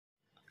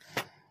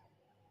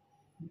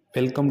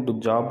Welcome to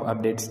job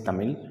updates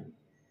Tamil.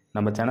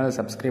 நம்ம சேனலை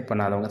subscribe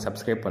பண்ணாதவங்க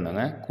சப்ஸ்கிரைப்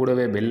பண்ணுங்கள்,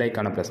 கூடவே பெல்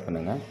ஐக்கானை ப்ரெஸ்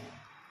பண்ணுங்கள்.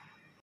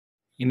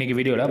 இன்றைக்கி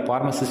வீடியோவில்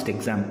ஃபார்மசிஸ்ட்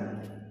எக்ஸாம்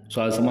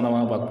அது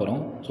சம்மந்தமாக பார்க்க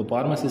போகிறோம்.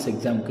 ஃபார்மசிஸ்ட்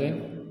எக்ஸாமுக்கு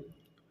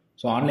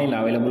ஆன்லைனில்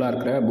அவைலபிளாக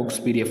இருக்கிற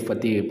புக்ஸ் பிடிஎஃப்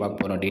பற்றி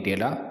பார்க்க போகிறோம்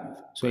டீட்டெயிலாக.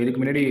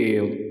 இதுக்கு முன்னாடி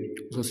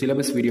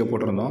சிலபஸ் வீடியோ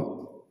போட்டிருந்தோம்.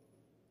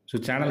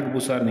 சேனலுக்கு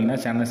புதுசாக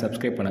இருந்தீங்கன்னா சேனலை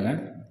சப்ஸ்கிரைப் பண்ணுங்கள்.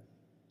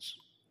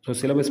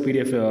 சிலபஸ்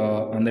பிடிஎஃப்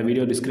அந்த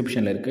வீடியோ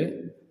டிஸ்கிரிப்ஷனில்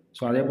இருக்குது.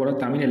 அதே போல்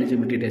தமிழ்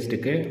எலிஜிபிலிட்டி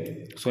டெஸ்ட்டுக்கு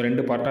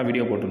 2 பார்ட்டாக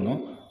வீடியோ போட்டிருந்தோம்.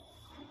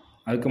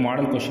 அதுக்கு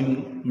மாடல்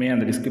கொஷினுமே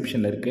அந்த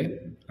டிஸ்கிரிப்ஷனில் இருக்குது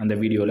அந்த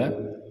வீடியோவில்.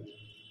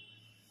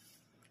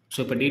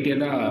 இப்போ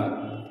டீட்டெயிலாக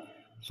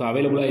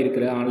அவைலபிளாக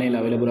இருக்கிற ஆன்லைனில்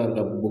அவைலபிளாக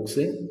இருக்கிற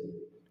புக்ஸு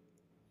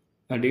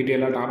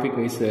டீட்டெயிலாக டாபிக்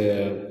வைஸ்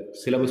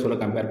சிலபஸோட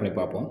கம்பேர் பண்ணி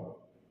பார்ப்போம்.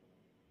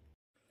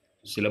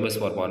 Syllabus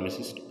for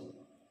pharmacist.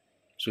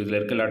 இதில்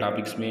இருக்க எல்லா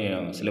டாபிக்ஸுமே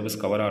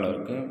சிலபஸ் கவர் ஆக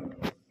இருக்குது.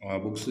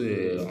 புக்ஸு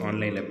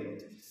ஆன்லைனில்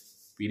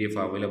பிடிஎஃப்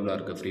அவைலபிளாக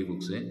இருக்க ஃப்ரீ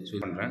புக்ஸு இது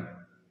பண்ணுறேன்.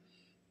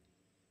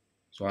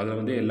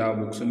 அதில் எல்லா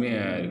புக்ஸுமே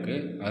இருக்குது.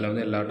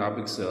 அதில் எல்லா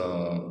டாபிக்ஸ்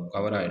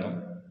கவர் ஆகிடும்.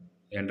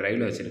 என்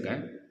ட்ரைவில்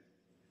வச்சுருக்கேன்.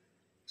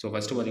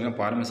 ஃபஸ்ட்டு பார்த்திங்கன்னா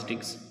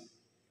ஃபார்மசிட்டிக்ஸ்.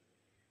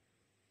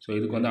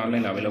 இதுக்கு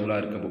ஆன்லைனில்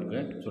அவைலபிளாக இருக்க புக்கு.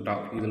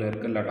 இதில்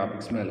இருக்க எல்லா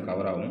டாபிக்ஸுமே அதில்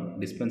கவர் ஆகும்.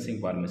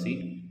 Dispensing pharmacy.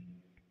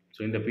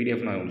 இந்த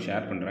பிடிஎஃப் நான் உங்களுக்கு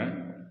ஷேர் பண்ணுறேன்.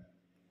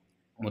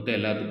 மொத்தம்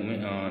எல்லாத்துக்குமே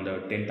அந்த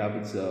 10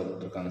 டாபிக்ஸ்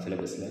கொடுத்துருக்காங்க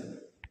சிலபஸில்.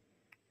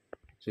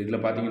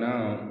 இதில் பார்த்தீங்கன்னா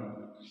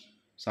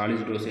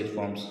solid dosage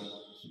forms,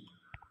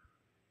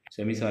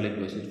 semi solid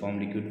dosage form,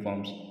 liquid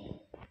forms.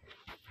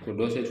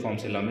 Dosage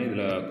forms எல்லாமே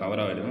இதில்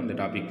கவர் ஆகிடும் இந்த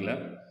டாப்பிக்கில்.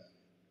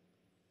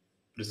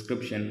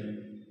 ப்ரிஸ்கிரிப்ஷன்,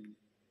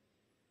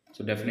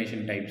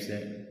 டெஃபினேஷன் டைப்ஸு,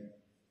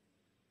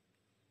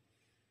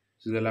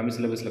 இது எல்லாமே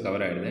சிலபஸில்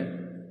கவர் ஆகிடுது.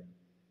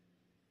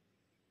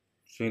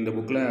 இந்த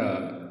புக்கில்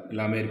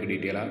எல்லாமே இருக்குது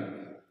டீட்டெயிலாக.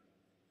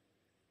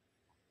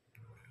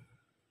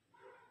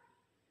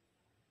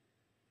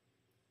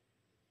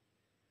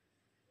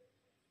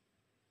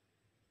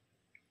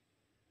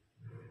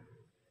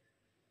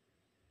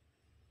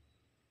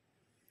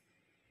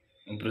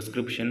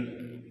 Prescription,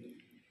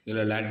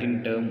 the Latin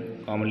term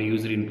commonly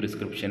used in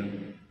prescription.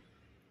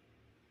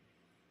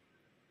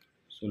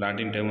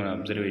 Latin term and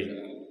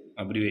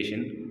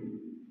abbreviation.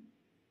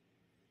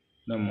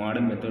 The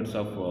modern methods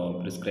of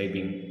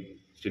prescribing,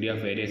 study of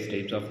various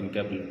types of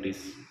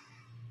incapabilities,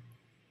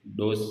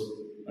 dose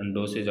and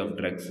dosage of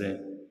drugs.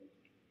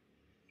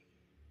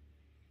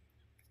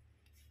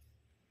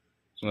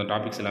 The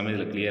topics எல்லாமே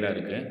இதில் கிளியராக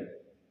இருக்குது.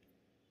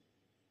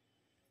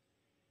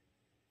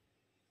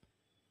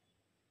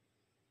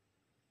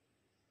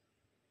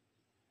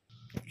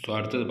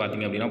 அடுத்தது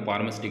பார்த்திங்க அப்படின்னா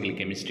ஃபார்மசிட்டிக்கல்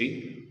கெமிஸ்ட்ரி.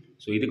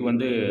 இதுக்கு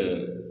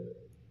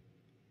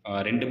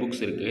 2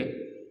 books இருக்குது.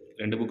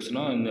 2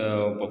 புக்ஸ்னால்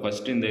இப்போ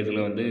ஃபஸ்ட்டு இந்த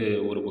இதில்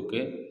ஒரு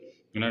புக்கு.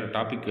 ஏன்னா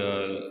டாபிக்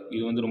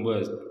இது ரொம்ப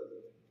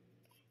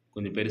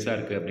கொஞ்சம் பெருசாக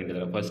இருக்குது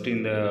அப்படின்றதுல ஃபஸ்ட்டு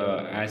இந்த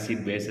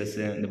ஆசிட்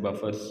பேசஸ்ஸு, இந்த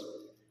பஃபர்ஸ்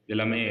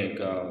எல்லாமே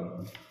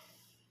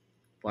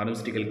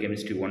ஃபார்மசிட்டிக்கல்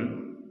கெமிஸ்ட்ரி 1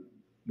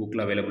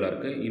 புக்கில் அவைலபிளாக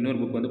இருக்குது. இன்னொரு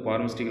புக்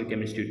ஃபார்மசிட்டிக்கல்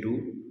கெமிஸ்ட்ரி 2.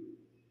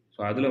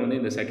 அதில்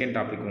இந்த செகண்ட்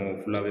டாப்பிக்கும்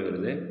ஃபுல்லாகவே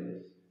வருது.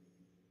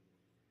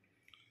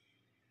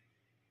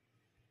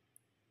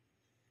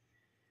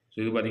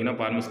 இது பார்த்திங்கன்னா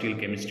ஃபார்மசிட்டிக்கல்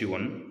கெமிஸ்ட்ரி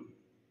 1.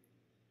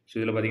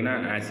 இதில் பார்த்திங்கன்னா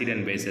acid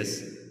and bases,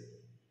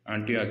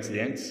 anti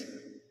oxidants,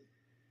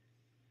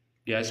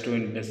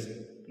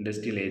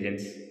 gastrointestinal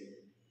agents.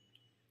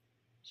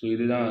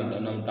 இதுதான்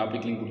நம்ம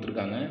டாப்பிக்லையும்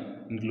கொடுத்துருக்காங்க.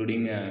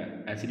 Including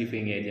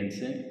ஆசிடிஃபைங்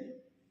agents,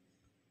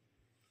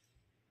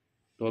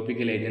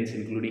 topical agents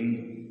including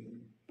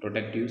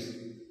ப்ரொடக்டிவ்ஸ்,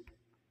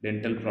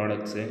 dental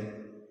products,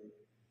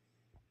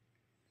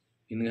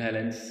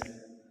 இன்ஹேலன்ஸ்,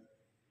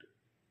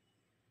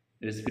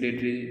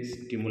 respiratory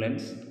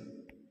stimulants,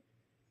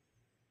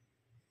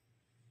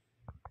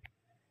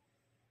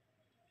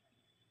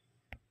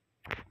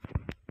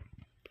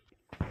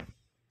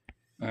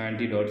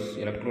 antidotes,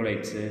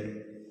 electrolytes,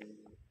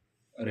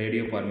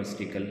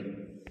 radiopharmaceutical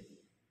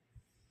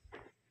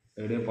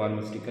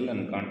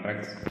and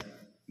contracts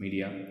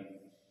media,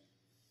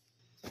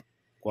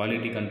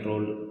 quality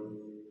control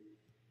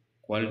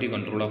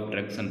of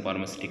drugs and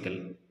pharmaceutical.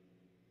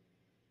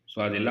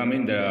 அது எல்லாமே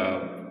இந்த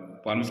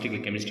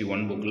ஃபார்மசிட்டிக்கல் கெமிஸ்ட்ரி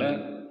 1 புக்கில்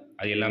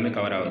அது எல்லாமே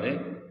கவர் ஆகுது.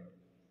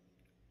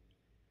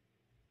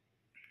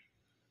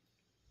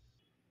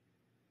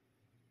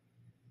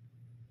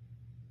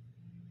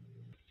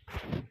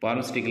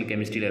 ஃபார்மசிட்டிக்கல்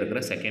கெமிஸ்ட்ரியில்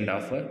இருக்கிற second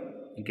half,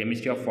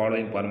 chemistry of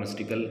following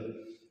pharmaceutical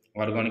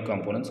organic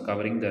components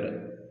covering the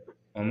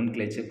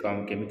nomenclature,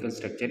 chemical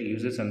structure,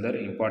 uses and their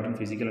important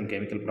physical and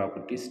chemical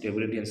properties,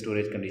 stability and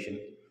storage condition.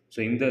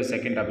 இந்த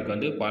second topic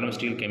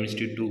pharmaceutical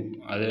chemistry 2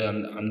 அது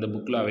அந்த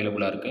புக்கில்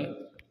அவைலபிளாக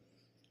இருக்குது.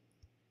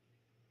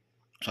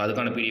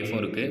 அதுக்கான பிடிஎஃப்பும்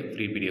இருக்குது,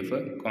 ஃப்ரீ பிடிஎஃப்.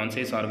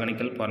 கான்சைஸ்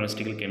ஆர்கானிக்கல்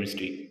pharmaceutical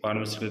chemistry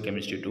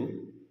 2.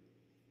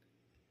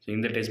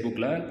 இந்த text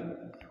புக்கில்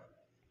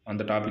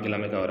அந்த டாபிக்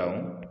எல்லாமே கவர்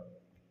ஆகும்.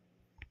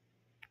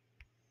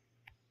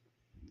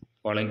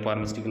 Following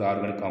pharmaceutical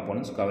organic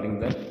components covering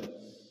the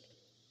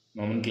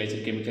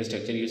nomenclature, chemical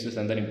structure, uses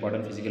and their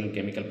important physical and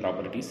chemical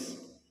properties.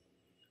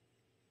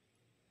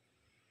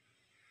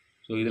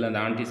 இதில் அந்த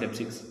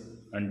antiseptics,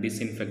 and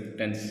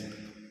disinfectants,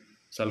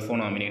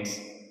 sulfonaminates,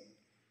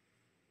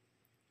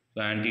 so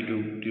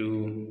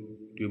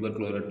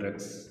anti-tubercular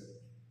drugs.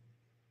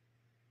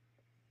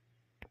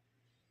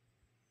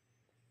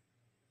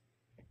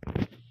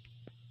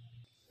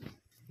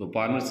 So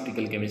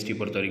pharmaceutical chemistry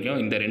பொறுத்த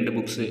வரைக்கும் இந்த ரெண்டு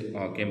புக்ஸு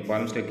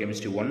pharmaceutical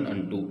chemistry 1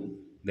 and 2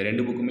 இந்த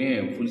ரெண்டு புக்குமே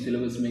full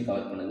சிலபஸுமே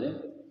cover பண்ணுது.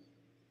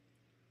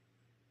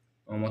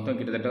 மொத்தம்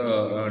கிட்டத்தட்ட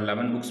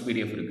 11 புக்ஸ்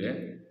பிடிஎஃப் இருக்குது.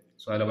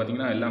 ஸோ அதில்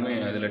பார்த்திங்கன்னா எல்லாமே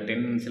அதில்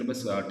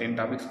 10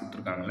 டாபிக்ஸ்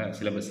கொடுத்துருக்காங்கல்ல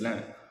சிலபஸில்.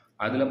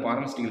 அதில்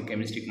pharmaceutical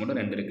chemistryக்கு மட்டும்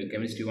 2 இருக்குது,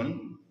 chemistry 1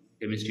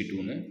 chemistry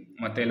 2ன்னு.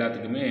 மற்ற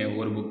எல்லாத்துக்குமே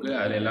ஒரு புக்கு,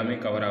 அதில் எல்லாமே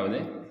கவர்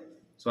ஆகுது.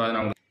 ஸோ அதை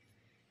நான்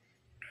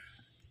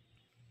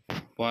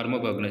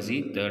Pharmacognosy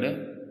தேர்டு.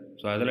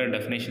 ஸோ அதில்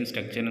definition,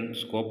 structure and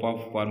scope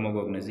of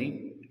Pharmacognosy.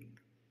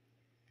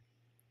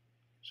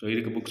 So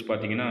இதுக்கு புக்ஸ்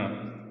பார்த்தீங்கன்னா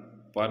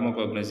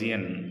Pharmacognosy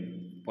அண்ட்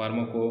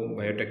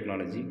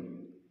Pharmacobiotechnology.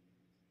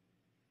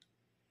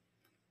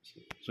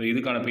 ஸோ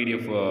இதுக்கான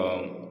பிடிஎஃப்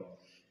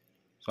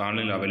ஸோ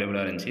ஆன்லைனில்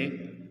அவைலபிளாக இருந்துச்சு.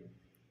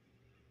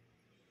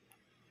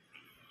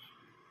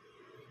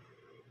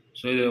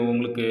 ஸோ இது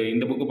உங்களுக்கு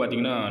இந்த புக்கு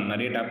பார்த்தீங்கன்னா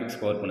நிறைய டாபிக்ஸ்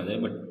கவர் பண்ணுது.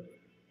 பட்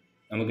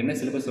நமக்கு என்ன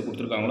சிலபஸில்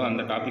கொடுத்துருக்காங்களோ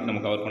அந்த டாபிக்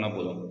நம்ம கவர் பண்ணால்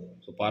போதும்.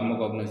 ஸோ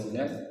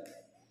Pharmacognosyயில்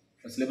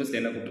சிலபஸில்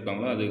என்ன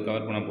கொடுத்துருக்காங்களோ அது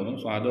கவர் பண்ணால் போதும்.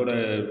 ஸோ அதோட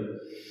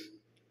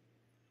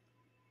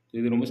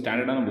இது ரொம்ப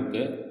ஸ்டாண்டர்டான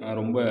புக்கு,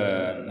 ரொம்ப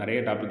நிறைய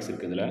டாபிக்ஸ்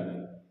இருக்குது இதில்.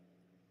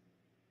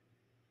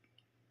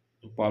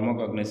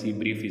 Pharmacognosy,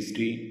 ப்ரீஃப்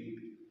ஹிஸ்ட்ரி,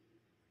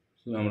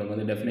 ஸோ நம்மளுக்கு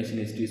வந்து definition,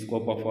 history,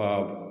 scope of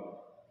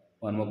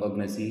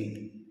Pharmacognosy,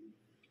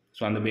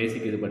 so அந்த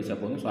பேசிக் இது படித்தா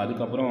போதும். ஸோ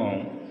அதுக்கப்புறம்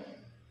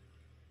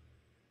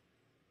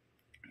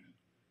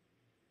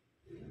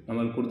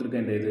நம்மளுக்கு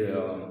கொடுத்துருக்க இந்த இது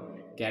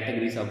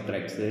categories of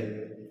drugs,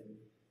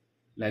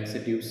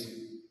 laxatives,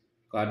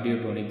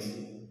 கார்டியோடோனிக்ஸ்,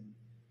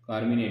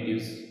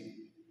 கார்மினேட்டிவ்ஸ்,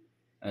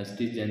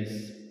 அஸ்டிஜென்ஸ்,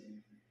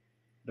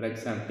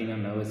 drugs acting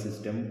on nervous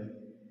system,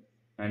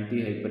 anti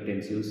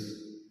ஹைப்பர்டென்சிவ்ஸ்,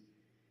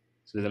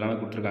 so இதெல்லாமே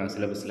கொடுத்துருக்காங்க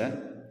சிலபஸில்.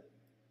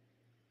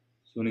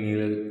 ஸோ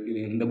நீங்கள்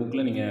இந்த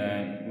புக்கில்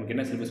நீங்கள் உங்களுக்கு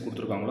என்ன சிலபஸ்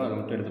கொடுத்துருக்காங்களோ அதை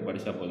மட்டும் எடுத்து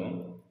படித்தா போதும்.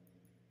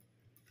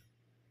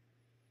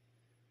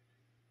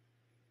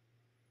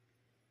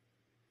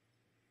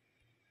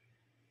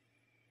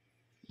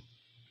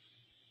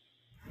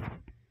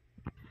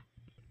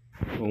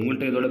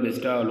 உங்கள்கிட்ட இதோட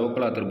பெஸ்ட்டாக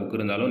லோக்கல் ஆத்தர் புக்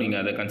இருந்தாலும்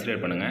நீங்கள் அதை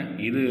கன்சிடர் பண்ணுங்கள்.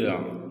 இது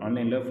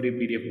ஆன்லைனில் ஃப்ரீ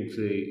பிடிஎஃப்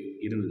புக்ஸு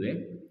இருந்தது.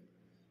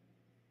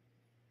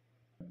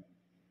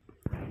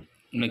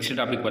 நெக்ஸ்ட்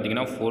டாபிக்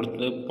பார்த்தீங்கன்னா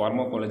ஃபோர்த்து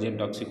Pharmacology and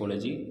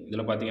Toxicology.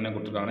 இதில் பார்த்தீங்கன்னா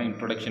கொடுத்துருக்காங்கன்னா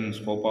introduction,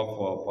 scope of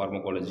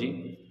Pharmacology,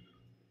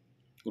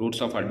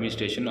 roots of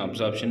administration,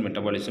 absorption,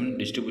 metabolism,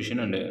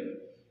 distribution and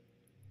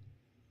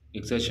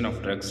exertion of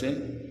drugs,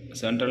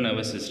 central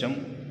nervous system,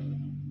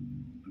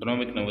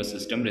 autonomic nervous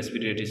system,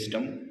 respiratory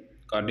system,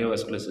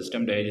 cardiovascular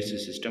system,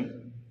 digestive system.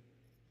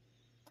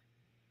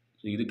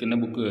 So இதுக்கு என்ன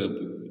book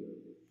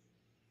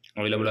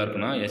அவைலபிளாக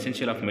இருக்குன்னா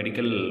essential of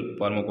medical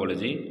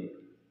Pharmacology.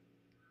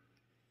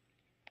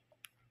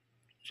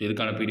 So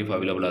இதுக்கான PDF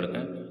அவைலபிளாக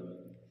இருக்கு.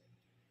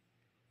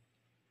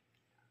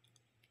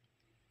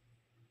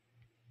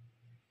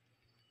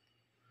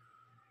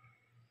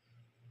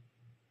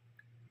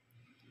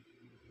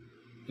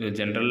 இது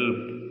general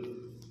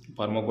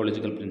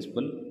Pharmacological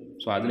principal.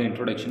 So அதில்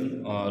introduction,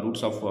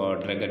 roots of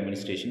drug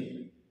administration,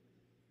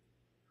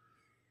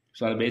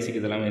 so அது பேசிக்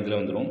இதெல்லாமே இதில்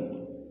வந்துடும்.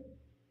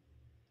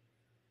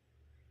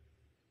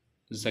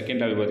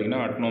 செகண்ட் டாபிக்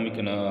பார்த்திங்கன்னா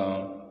autonomic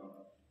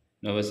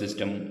nervous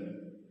system,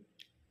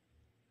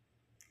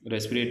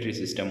 respiratory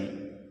system,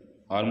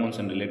 hormones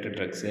and related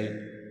drugs,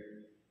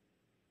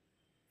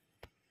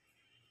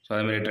 so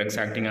அதேமாதிரி drugs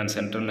acting on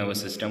central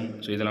nervous system.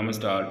 So இதெல்லாமே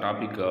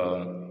டாபிக்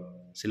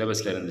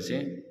சிலபஸில் இருந்துச்சு.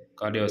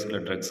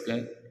 Cardiovascular ட்ரக்ஸ்க்கு,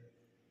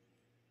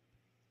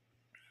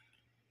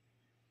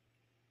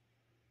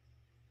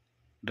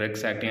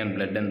 drugs acting on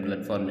blood and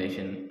blood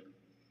formulation,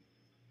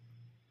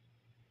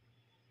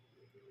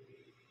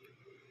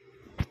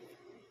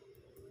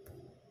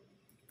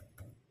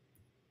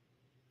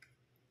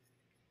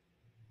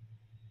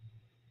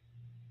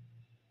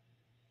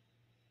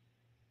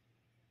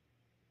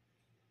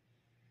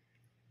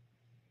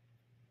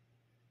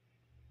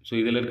 so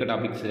இதில் இருக்க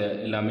டாபிக்ஸ்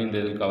எல்லாமே இந்த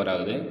இதில் கவர்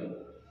ஆகுது.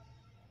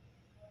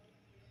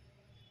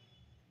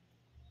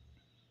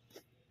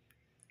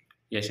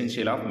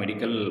 Essential of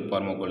medical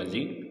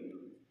Pharmacology.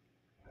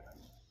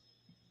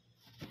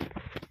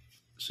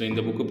 So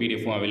இந்த புக்கு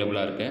பிடிஎஃப்பும்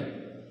அவைலபிளாக இருக்குது.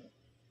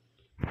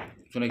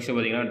 ஸோ நெக்ஸ்ட்டு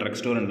பார்த்தீங்கன்னா drug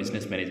store and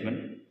business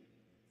management,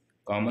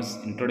 commerce,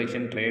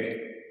 introduction, trade,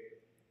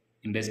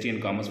 industry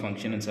and commerce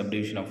function and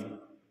subdivision of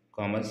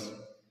commerce,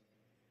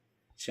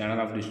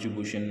 channel of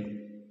distribution,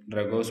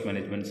 drug house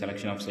management,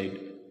 selection of side,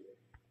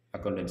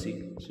 accountancy.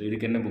 So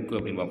இதுக்கு என்ன book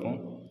அப்படின்னு பார்ப்போம்.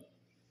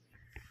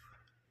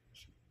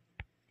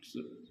 So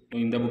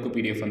இந்த book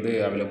PDF வந்து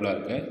அவைலபிளாக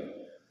இருக்குது.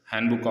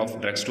 Hand book of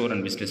drug store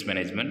and business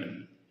management.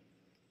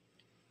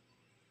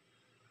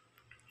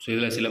 So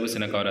இதில் syllabus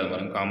என்ன கவர் ஆகும்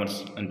பாருங்கள். Commerce,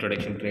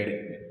 introduction, trade,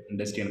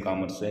 industry and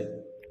commerce,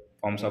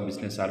 forms of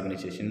business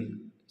organisation,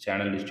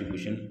 channel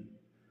distribution.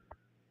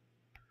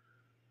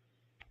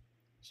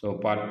 So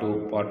part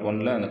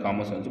 1ல் அந்த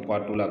காமர்ஸ் வந்துச்சு,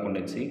 பார்ட் 2ல்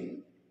accountancy.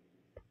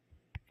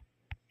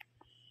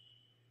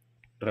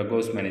 Drug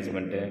house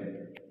management,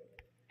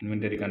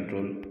 inventory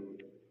control,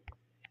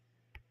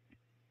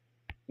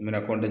 இதுமாதிரி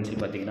accountancy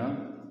பார்த்திங்கன்னா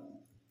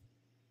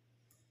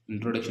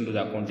introduction to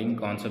the accounting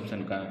concepts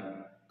and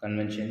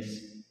conventions,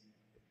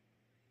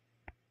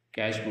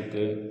 cash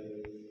book,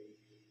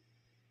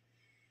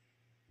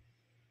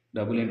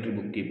 double entry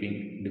bookkeeping,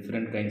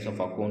 different kinds of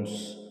accounts,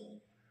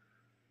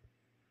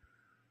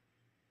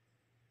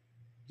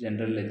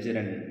 general ledger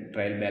and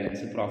trial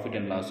balance, profit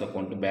and loss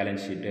account,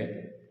 balance sheet,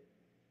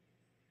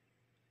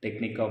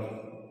 technique of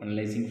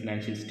analyzing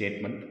financial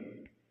statement,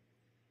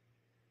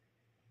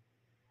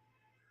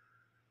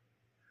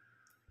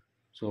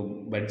 so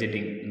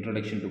budgeting,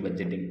 introduction to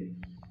budgeting.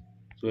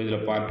 So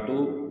இதில் part 2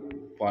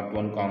 part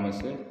 1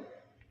 commerce.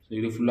 So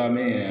இது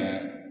ஃபுல்லாமே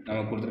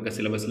நம்ம கொடுத்துருக்க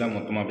சிலபஸில்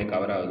மொத்தமாக அப்படியே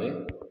cover ஆகுது.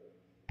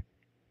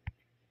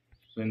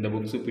 So இந்த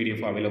புக்ஸு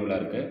பிடிஎஃப் அவைலபிளாக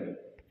இருக்குது.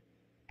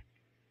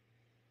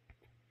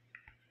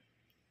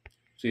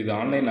 ஸோ இது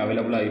ஆன்லைனில்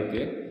அவைலபிளாக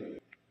இருக்குது.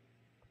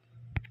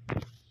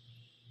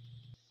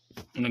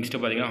 நெக்ஸ்ட்டு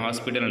பார்த்தீங்கன்னா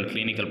hospital and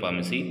clinical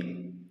pharmacy.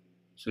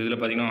 So இதில்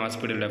பார்த்தீங்கன்னா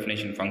hospital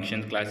definition,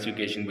 function,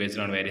 classification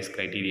based on various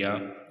criteria,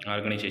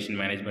 organisation,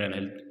 management and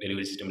health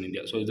delivery system in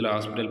India. So இதில்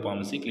hospital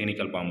pharmacy,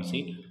 clinical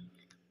pharmacy.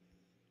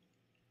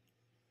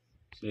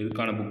 So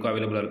இதுக்கான புக்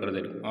அவைலபிளாக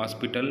இருக்கிறது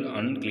hospital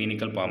and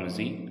clinical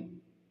pharmacy.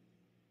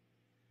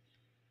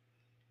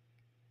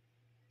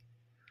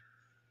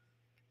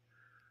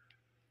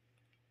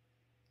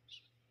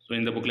 So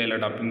இந்த புக்கில் எல்லா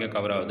டாப்பிங்க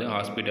cover ஆகுது.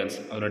 ஹாஸ்பிட்டல்ஸ்,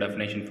 அதோட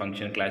definition,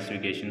 function,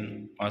 classification,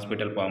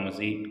 hospital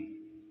pharmacy,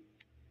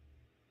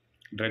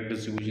 drug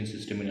distribution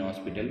system இன்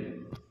hospital.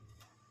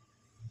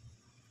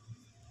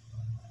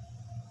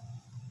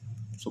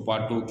 So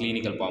part 2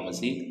 clinical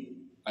pharmacy,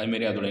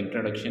 அதுமாரி அதோட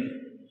இன்ட்ரடக்ஷன்.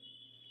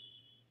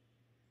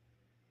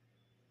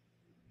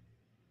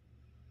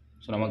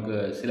 ஸோ நமக்கு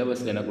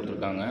சிலபஸில் என்ன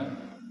கொடுத்துருக்காங்க,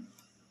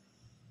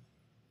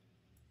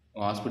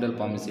 hospital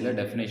ஃபார்மசியில்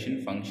definition,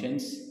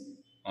 functions,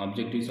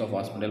 objectives of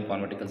hospital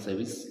pharmaceutical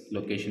service,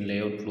 location,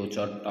 layout, flow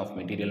chart of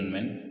material and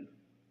men.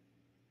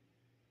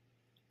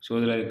 So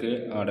இதில் இருக்குது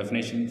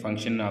definition,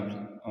 function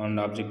and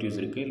objectives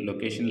இருக்குது,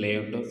 location,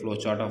 layout, flow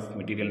sort of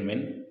material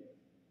men,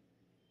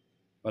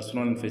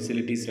 personal and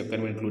facilities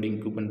requirement including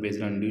equipment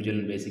based on individual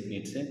and basic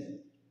needs.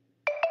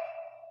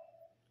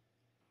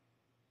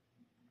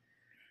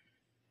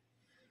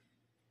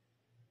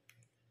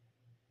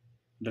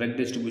 Drug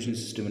distribution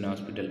system in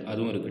hospital,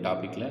 அதுவும் இருக்குது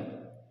டாப்பிக்கில்,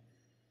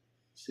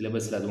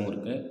 சிலபஸில் அதுவும்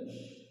இருக்குது.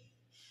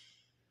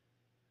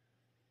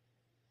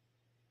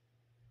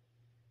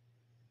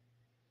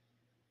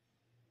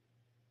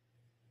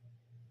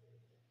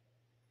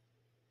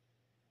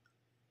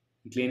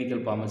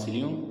 Clinical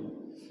ஃபார்மசிலையும்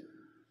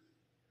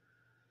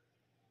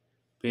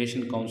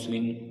patient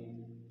counselling,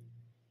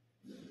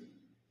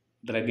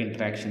 drug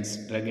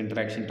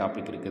interaction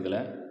topic இருக்குது,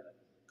 இதில்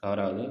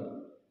cover ஆகுது.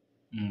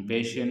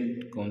 Patient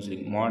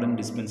counselling, modern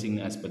dispensing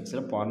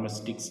ஆஸ்பெக்ட்ஸில்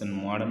pharmaceutics and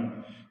modern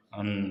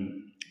and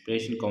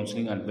patient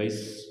counseling, advice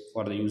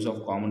for the use of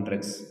common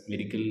drugs,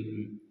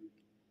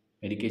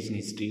 medication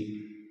history.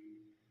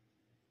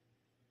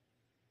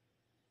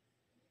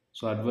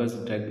 So adverse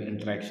drug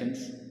interactions.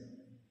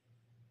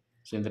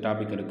 So இந்த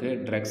topic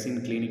இருக்குது. drugs in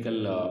clinical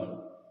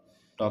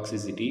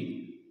toxicity,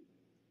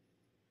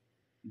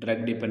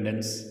 drug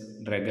dependence,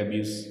 drug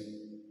abuse,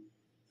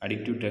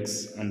 addictive drugs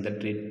and the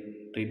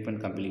treatment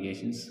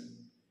complications.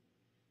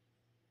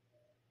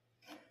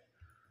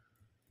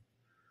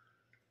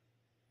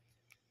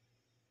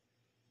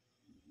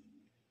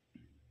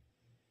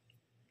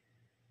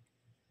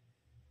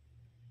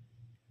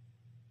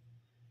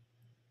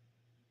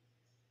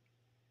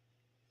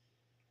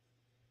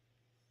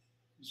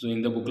 So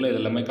இந்த புக்கில் இது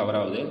எல்லாமே cover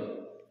ஆகுது.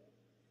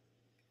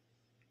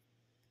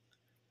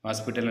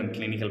 Hospital and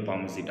clinical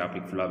pharmacy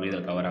topic ஃபுல்லாகவே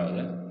இதில் cover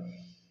ஆகுது.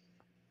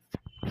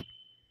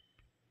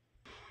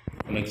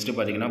 நெக்ஸ்ட்டு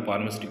பார்த்தீங்கன்னா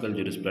Pharmaceutical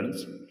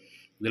Jurisprudence.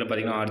 இதில்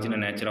பார்த்தீங்கன்னா origin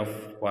and nature of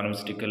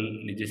Pharmaceutical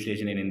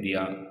Legislation in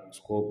India,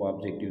 Scope,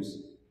 Objectives,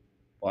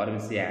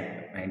 Pharmacy Act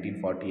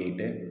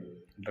 1948,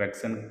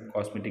 Drugs and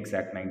Cosmetics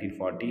Act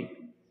 1940,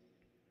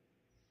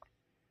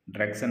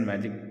 Drugs and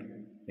Magic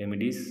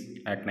Remedies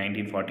Act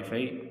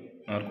 1945,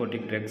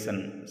 Narcotic Drugs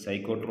and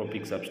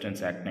Psychotropic Substance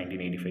Act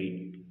 1985.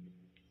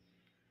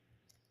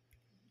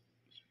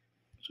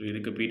 So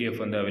இதுக்கு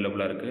PDF வந்து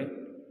அவைலபிளாக இருக்குது.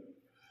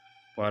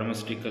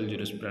 Pharmaceutical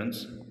Jurisprudence.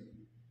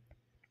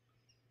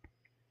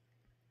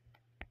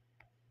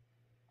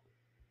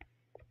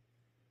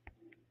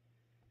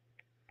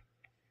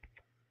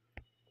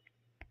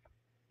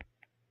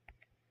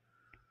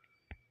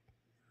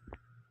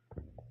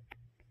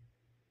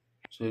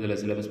 So இதில்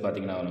syllabus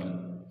பார்த்தீங்கன்னா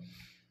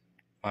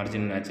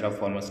origin nature of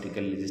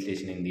Pharmaceutical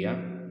Legislation in India.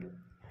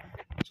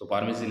 So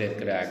ஃபார்மசியில்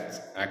இருக்கிற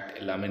act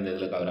எல்லாமே இந்த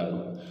இதில் கவர்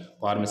ஆகும்.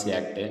 Pharmacy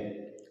act,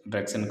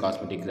 drugs and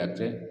cosmetics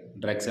act,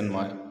 drugs and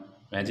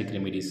magic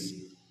remedies,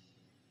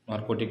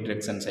 narcotic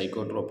drugs and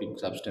psychotropic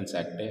substance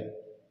act.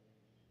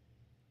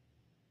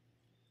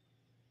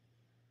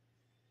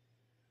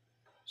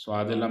 So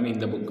அது எல்லாமே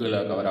இந்த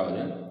புக்கில் கவர்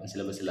ஆகுது,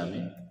 சிலபஸ்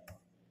எல்லாமே.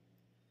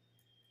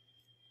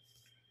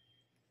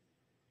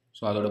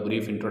 ஸோ அதோட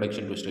brief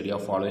introduction to study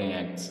of following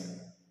acts.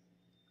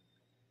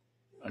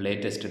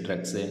 latest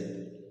drugs,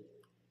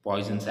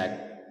 Poisons Act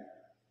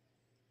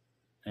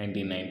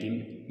 1919,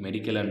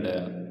 medical and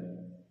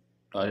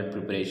toilet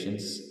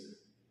preparations,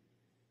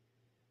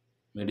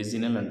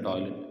 medicinal and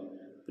toilet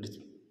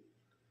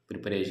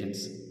preparations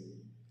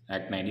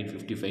Act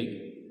 1955,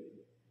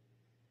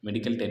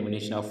 medical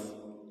termination of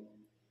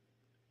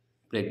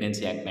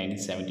pregnancy Act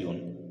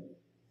 1971.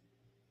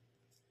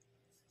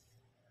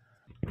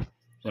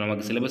 So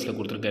நமக்கு சிலபஸில்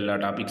கொடுத்துருக்க எல்லா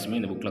டாபிக்ஸுமே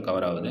இந்த புக்கில்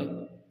கவர் ஆகுது.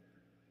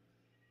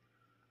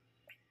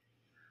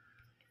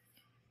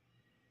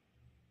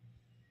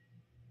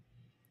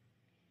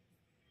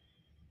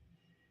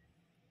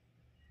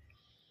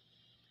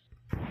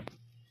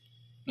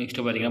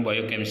 நெக்ஸ்ட்டு பார்த்திங்கன்னா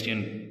பயோகெமிஸ்ட்ரி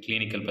அண்ட்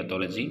கிளினிக்கல்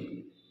பேத்தாலஜி.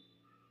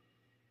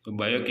 இப்போ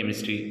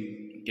biochemistry,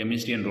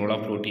 chemistry and roll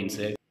of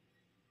proteins.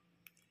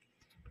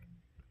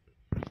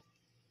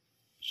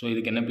 So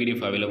இதுக்கு என்ன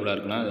பிடிஎஃப் அவைலபிளாக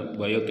இருக்குன்னா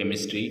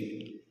பயோகெமிஸ்ட்ரி,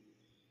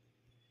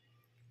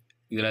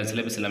 இதில்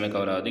சிலபஸ் எல்லாமே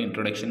கவர் ஆகுது.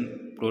 Introduction,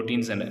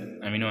 proteins and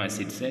amino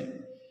acids,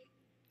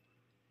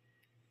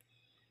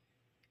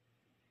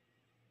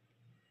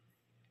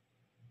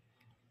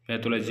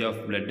 pathology of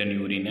blood and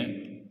urine,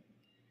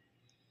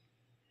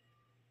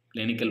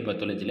 clinical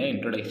பேத்தாலஜியில்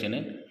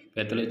introduction,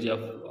 pathology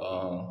of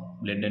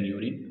blood and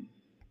urine,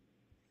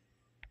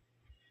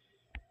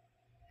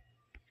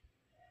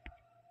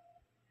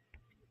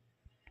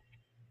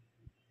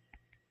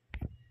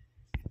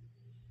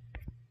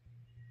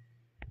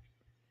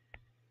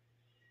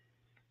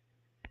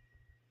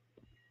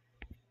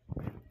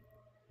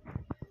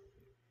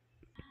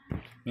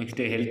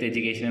 next health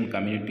education and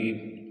community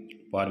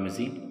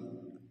pharmacy.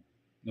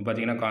 இது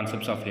பார்த்திங்கன்னா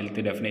concepts of health,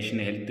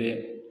 definition health,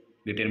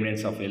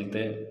 determinants of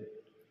health,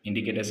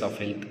 indicators of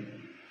health.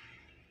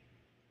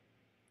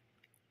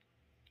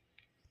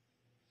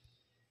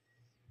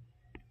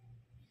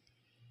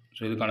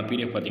 So இதுக்கான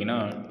PDF பார்த்திங்கன்னா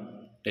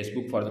text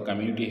book for the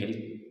community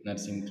health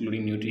that's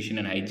including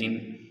nutrition and hygiene,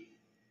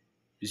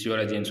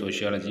 physiology and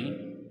sociology.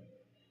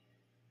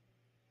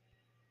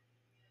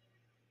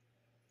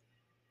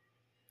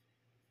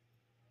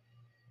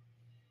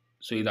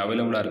 So இது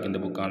அவைலபிளாக இருக்குது இந்த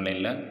book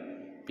ஆன்லைனில்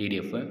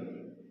PDF.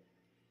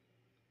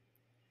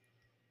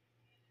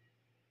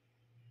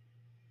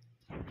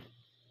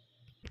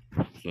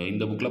 So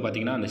இந்த புக்கில்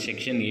பார்த்திங்கன்னா அந்த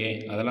செக்ஷன் ஏ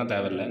அதெல்லாம்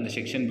தேவையில்லை. இந்த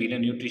செக்ஷன்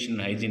பியில் நியூட்ரிஷன்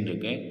அண்ட் ஹைஜீன்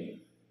இருக்குது.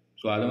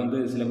 ஸோ அதை வந்து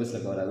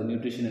சிலபஸில் கவர் ஆகுது,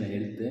 நியூட்ரிஷன் அண்ட்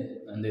ஹெல்த்து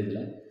அந்த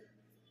இதில்.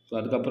 ஸோ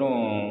அதுக்கப்புறம்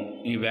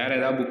நீங்கள் வேறு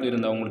ஏதாவது புக்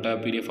இருந்தால் உங்கள்கிட்ட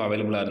பிடிஎஃப்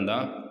அவைலபிளாக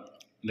இருந்தால்,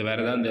 இல்லை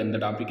வேறு ஏதாவது இந்த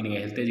டாபிக்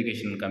நீங்கள் ஹெல்த்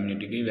எஜுகேஷன்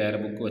கம்யூனிட்டிக்கு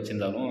வேறு புக்கு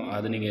வச்சுருந்தாலும்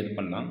அது நீங்கள் இது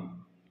பண்ணலாம்.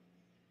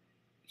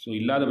 ஸோ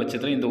இல்லாத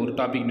பட்சத்தில் இந்த ஒரு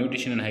டாபிக்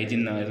நியூட்ரிஷன் அண்ட்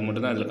ஹைஜீன் இது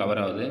மட்டும் தான் இதில் கவர்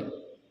ஆகுது.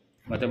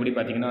 மற்றபடி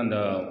பார்த்திங்கன்னா அந்த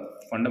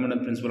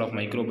ஃபண்டமெண்டல் பிரின்சிபல் ஆஃப்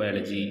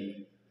மைக்ரோபயாலஜி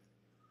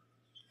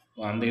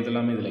அந்த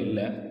இதெல்லாமே இதில்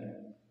இல்லை.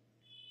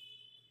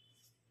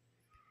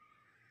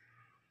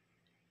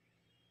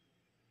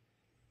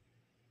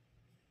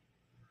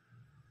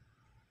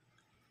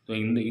 ஸோ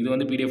இது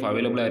வந்து பிடிஎஃப்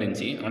அவைலபிளாக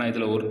இருந்துச்சு. ஆனால்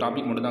இதில் ஒரு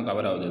டாபிக் மட்டும் தான்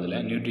கவர் ஆகுது.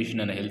 இதில்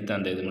நியூட்ரிஷன் அண்ட் ஹெல்த்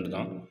அந்த இது மட்டும்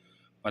தான்.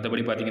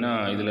 மற்றபடி பார்த்திங்கன்னா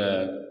இதில்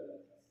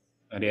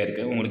நிறையா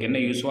இருக்குது. உங்களுக்கு என்ன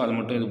யூஸோ அதை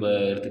மட்டும் இது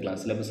எடுத்துக்கலாம்.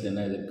 சிலபஸில்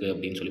என்ன இது இருக்குது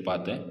அப்படின்னு சொல்லி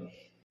பார்த்தேன்.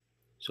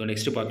 ஸோ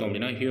நெக்ஸ்ட்டு பார்த்தோம்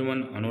அப்படின்னா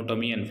ஹியூமன்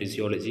அனாட்டமி அண்ட்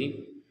ஃபிசியாலஜி.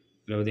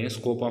 இதில் பார்த்திங்கன்னா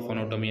scope of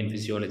anatomy and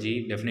physiology,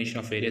 definition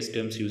of various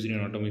terms used in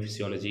anatomy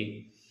physiology,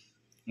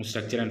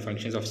 structure and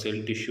functions of cell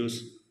tissues,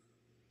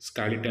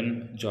 skeleton,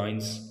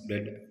 joints,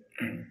 blood.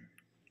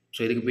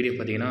 So இதுக்கு பிடிஎஃப்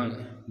பார்த்திங்கன்னா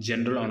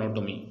ஜென்ரல்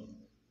அனாட்டமி.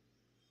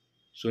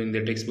 ஸோ இந்த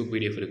text book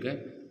PDF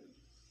இருக்குது.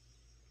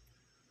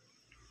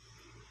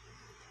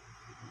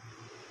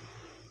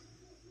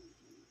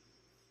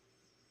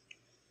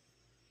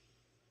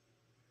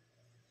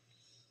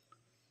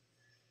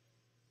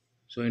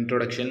 So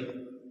introduction,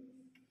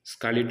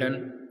 skeleton,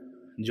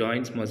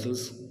 joints,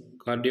 muscles,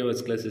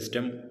 cardiovascular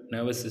system,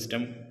 nervous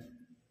system.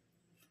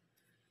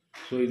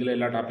 So இதில்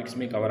எல்லா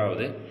டாபிக்ஸுமே cover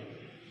ஆகுது.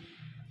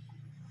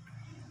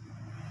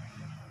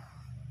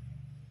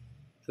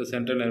 So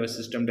central nervous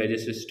system,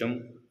 digestive system,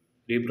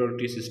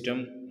 reproductive system,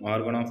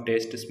 organ of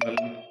taste, smell,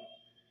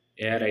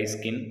 air, eye,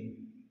 skin.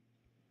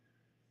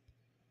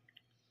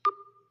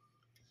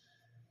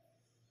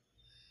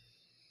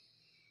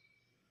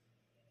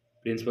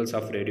 Principles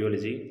of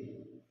radiology.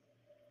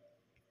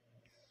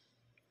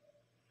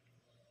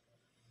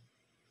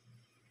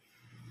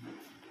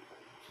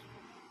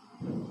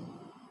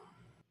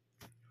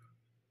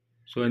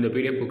 So இந்த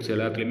PDF books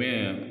எல்லாத்துலேயுமே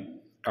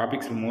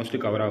topics mostly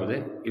cover ஆகுது.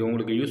 இது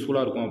உங்களுக்கு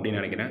யூஸ்ஃபுல்லாக இருக்கும் அப்படின்னு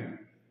நினைக்கிறேன்.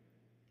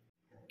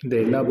 இந்த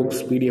எல்லா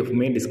புக்ஸ்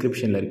பிடிஎஃப்புமே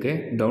டிஸ்கிரிப்ஷனில்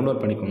இருக்குது,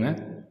 டவுன்லோட் பண்ணிக்கோங்க.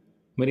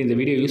 இதுமாதிரி இந்த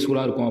வீடியோ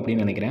யூஸ்ஃபுல்லாக இருக்கும்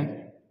அப்படின்னு நினைக்கிறேன்.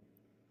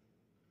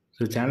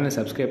 ஸோ சேனலை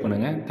சப்ஸ்கிரைப்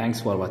பண்ணுங்கள்.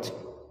 தேங்க்ஸ் ஃபார்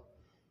வாட்சிங்.